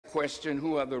question,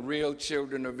 who are the real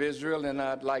children of Israel? And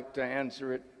I'd like to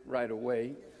answer it right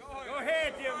away. Go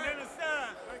ahead, dear minister.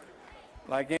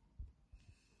 Like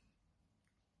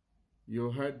you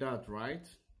heard that, right?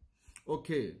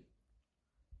 Okay.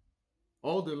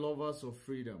 All the lovers of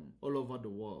freedom all over the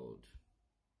world.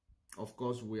 Of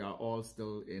course, we are all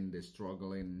still in the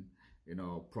struggling,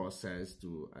 process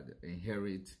to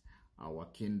inherit our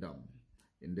kingdom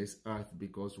in this earth,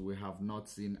 because we have not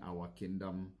seen our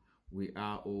kingdom. We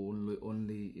are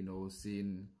only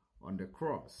seen on the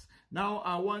cross. Now,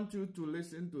 I want you to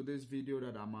listen to this video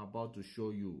that I'm about to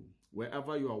show you.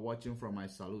 Wherever you are watching from, I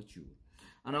salute you.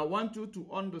 And I want you to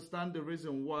understand the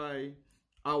reason why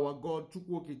our God,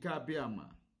 Chukwokika,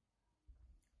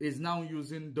 is now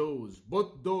using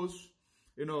both those,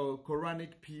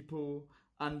 Quranic people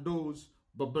and those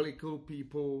biblical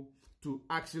people to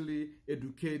actually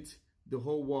educate the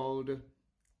whole world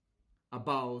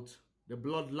about the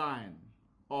bloodline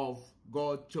of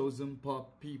God-chosen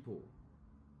Jesus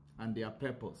and their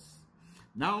purpose.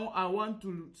 Now, I want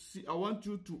you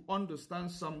to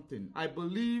understand something. I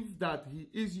believe that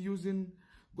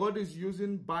God is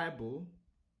using Bible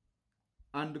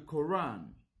and the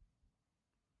Quran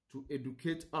to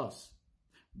educate us,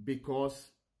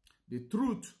 because the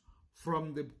truth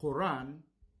from the Quran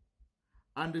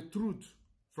and the truth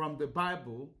from the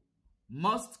Bible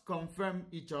must confirm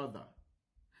each other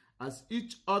as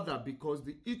each other, because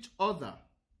each part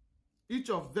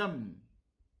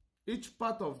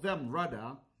of them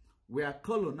rather were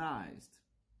colonized.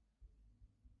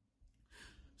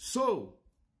 So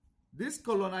this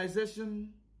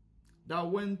colonization that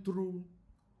we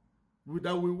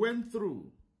went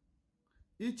through,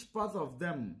 each part of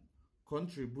them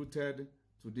contributed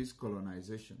to this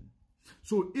colonization.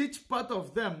 So each part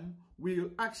of them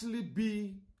will actually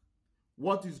be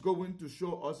what is going to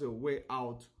show us a way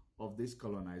out of this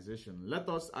colonization. Let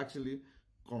us actually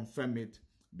confirm it,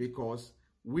 because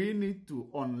we need to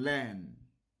unlearn.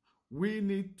 We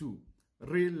need to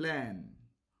relearn.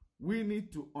 We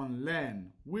need to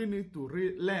unlearn. We need to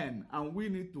relearn. And we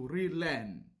need to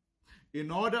relearn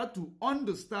in order to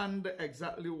understand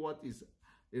exactly what is,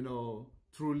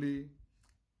 truly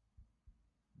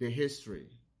the history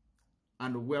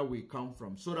and where we come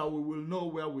from, so that we will know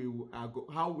where we are,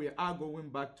 how we are going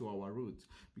back to our roots.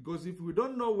 Because if we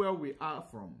don't know where we are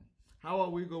from, how are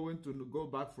we going to go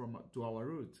back to our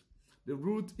roots? The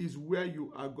root is where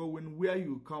you are going, where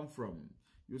you come from.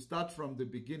 You start from the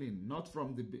beginning, not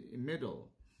from the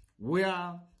middle,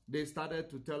 where they started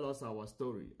to tell us our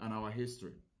story and our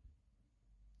history.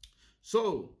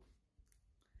 So,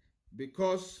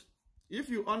 because if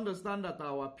you understand that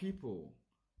our people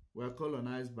were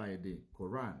colonized by the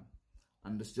Quran,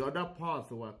 and the other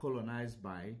part were colonized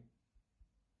by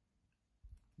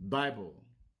Bible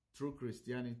through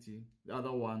Christianity, the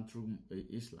other one through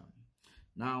Islam.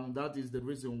 Now, that is the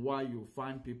reason why you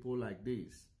find people like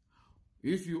this.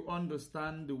 If you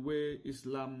understand the way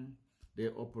Islam, they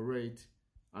operate,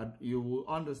 you will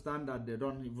understand that they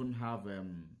don't even have,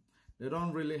 they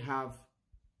don't really have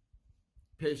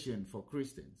patience for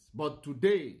Christians. But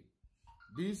today,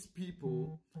 these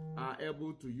people are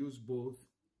able to use both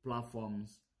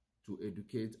platforms to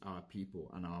educate our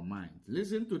people and our minds.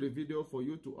 Listen to the video for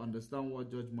you to understand what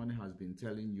Judge Money has been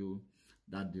telling you,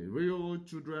 that the real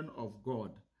children of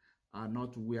God are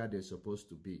not where they're supposed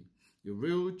to be. The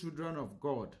real children of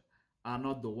God are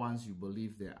not the ones you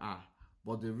believe they are,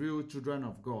 but the real children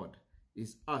of God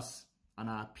is us and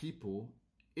our people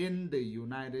in the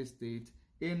United States,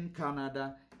 in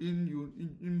Canada,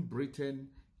 in Britain,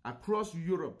 across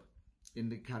Europe, in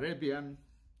the Caribbean,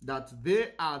 that they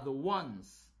are the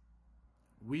ones,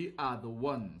 we are the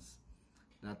ones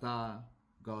that are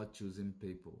God-chosen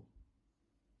people.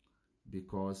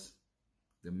 Because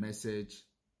the message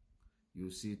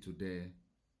you see today,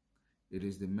 it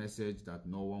is the message that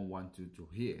no one wants you to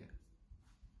hear.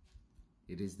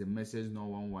 It is the message no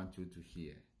one wants you to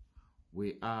hear.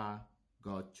 We are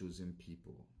God-chosen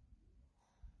people.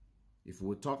 If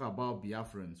we talk about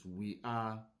Biafrans, we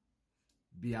are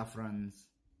Biafrans,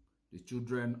 the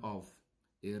children of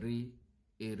Eri,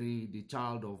 the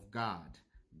child of God,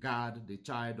 God, the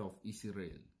child of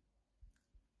Israel.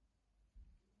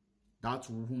 That's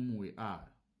whom we are.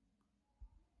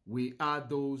 We are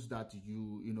those that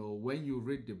when you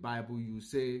read the Bible, you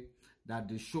say that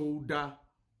the shoulder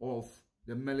of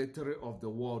the military of the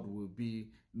world will be,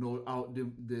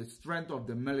 the strength of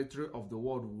the military of the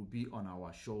world will be on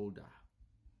our shoulder.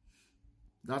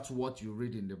 That's what you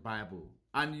read in the Bible.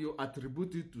 And you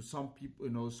attribute it to some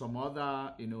people, some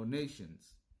other,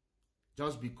 nations,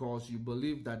 just because you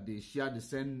believe that they share the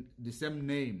same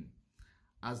name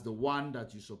as the one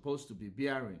that you're supposed to be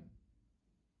bearing,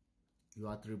 you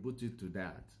attribute it to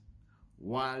that,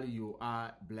 while you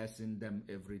are blessing them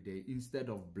every day instead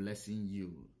of blessing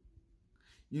you.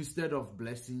 Instead of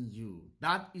blessing you.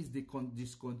 That is the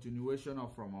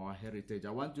discontinuation from our heritage.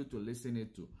 I want you to listen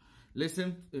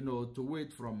to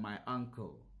it from my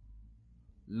uncle,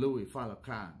 Louis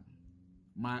Farrakhan.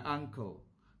 My uncle,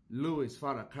 Louis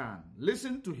Farrakhan.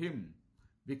 Listen to him,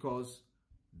 because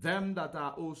them that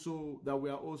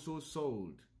were also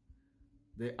sold,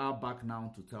 they are back now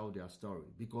to tell their story,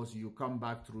 because you come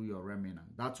back through your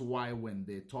remnant. That's why when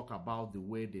they talk about the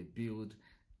way they build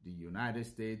the United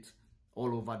States,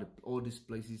 all these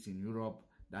places in Europe,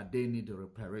 that they need a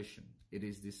reparation. It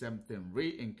is the same thing,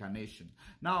 reincarnation.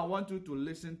 Now I want you to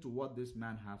listen to what this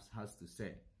man has to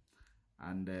say,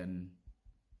 and then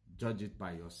judge it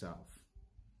by yourself.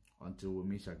 Until we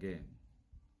meet again,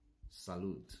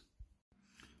 salute.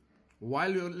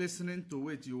 While you're listening to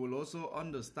it, you will also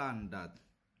understand that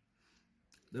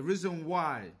the reason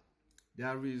why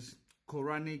there is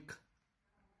Quranic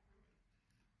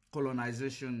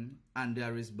colonization and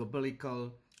there is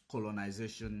biblical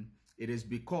colonization, it is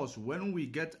because when we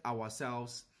get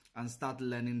ourselves and start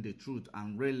learning the truth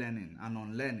and relearning and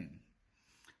unlearning,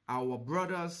 our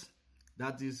brothers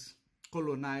that is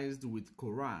colonized with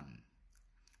Quran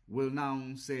will now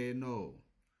say, no,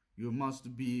 you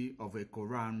must be of a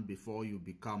Quran before you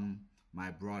become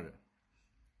my brother.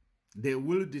 They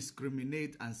will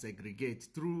discriminate and segregate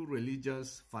through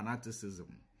religious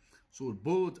fanaticism. So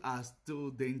both are still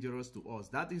dangerous to us.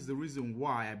 That is the reason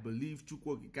why I believe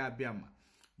Chukwu Abiyama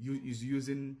is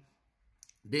using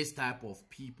this type of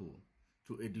people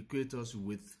to educate us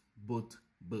with both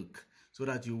book, so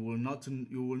that you will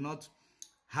not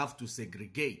have to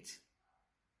segregate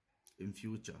in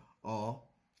future, or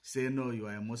say, no, you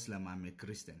are a Muslim, I'm a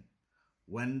Christian,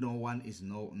 when no one is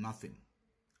nothing.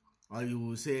 Or you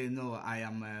will say, no, I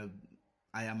am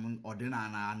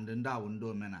ordinana and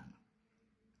ndawundo menana,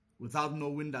 without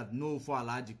knowing that no for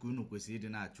alaji kunu kwesiri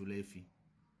na chulefi.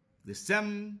 The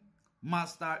same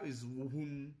master is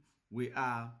whom we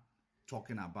are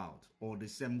talking about, or the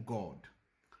same God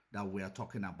that we are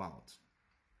talking about.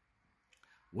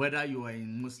 Whether you are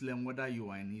in Muslim, whether you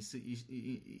are in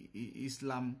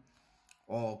Islam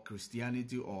or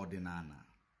Christianity or the Nana,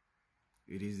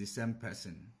 it is the same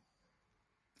person,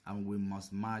 and we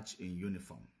must march in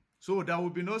uniform. So there will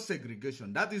be no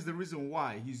segregation. That is the reason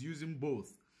why he's using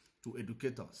both to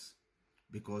educate us,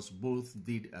 because both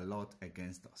did a lot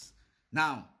against us.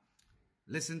 Now,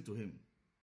 listen to him.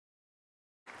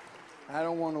 I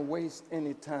don't want to waste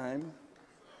any time.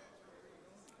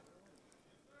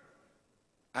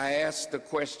 I asked the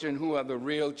question, who are the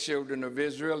real children of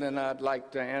Israel? And I'd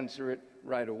like to answer it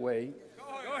right away.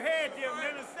 Go ahead, Jim,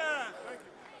 Minister.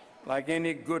 Like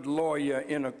any good lawyer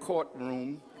in a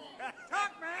courtroom,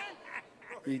 Talk, man.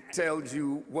 he tells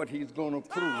you what he's going to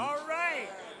prove. All right.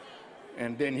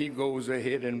 And then he goes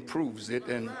ahead and proves it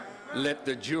and let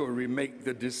the jury make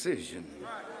the decision.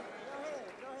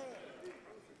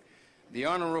 The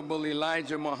Honorable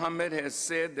Elijah Muhammad has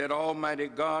said that Almighty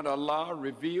God, Allah,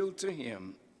 revealed to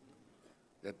him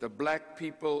that the black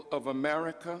people of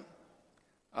America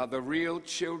are the real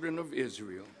children of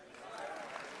Israel.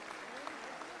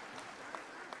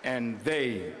 And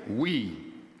we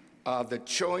are the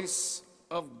choice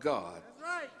of God. That's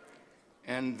right.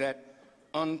 And that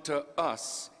unto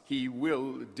us he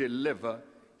will deliver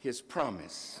his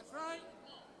promise. That's right.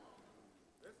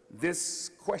 This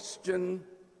question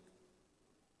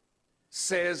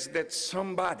says that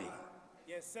somebody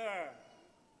Yes, sir.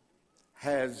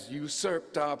 has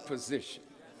usurped our position.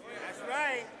 That's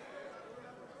right.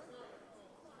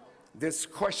 This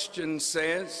question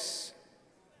says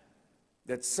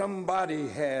that somebody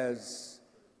has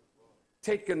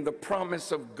taken the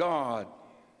promise of God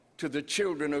to the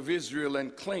children of Israel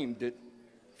and claimed it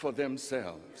for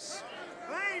themselves.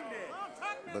 Claimed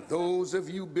it. But those of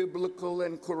you biblical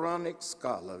and Quranic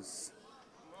scholars,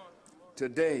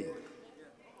 today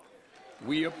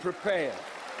we are prepared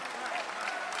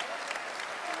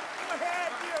Go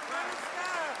ahead, Jim,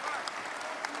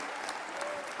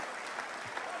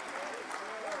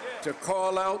 Minister. to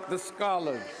call out the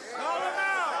scholars Call them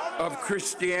out. of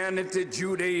Christianity,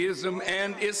 Judaism,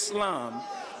 and Islam.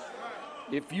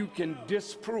 If you can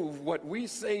disprove what we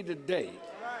say today,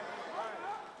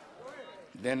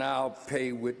 then I'll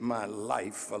pay with my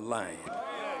life for lying. Got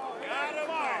 'em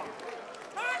all.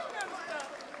 Talk, Minister.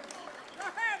 Go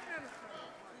ahead, Minister.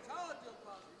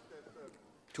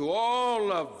 To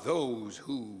all of those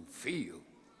who feel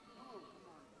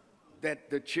that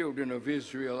the children of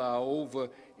Israel are over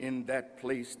in that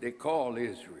place they call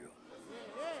Israel,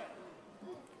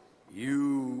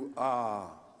 You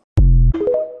are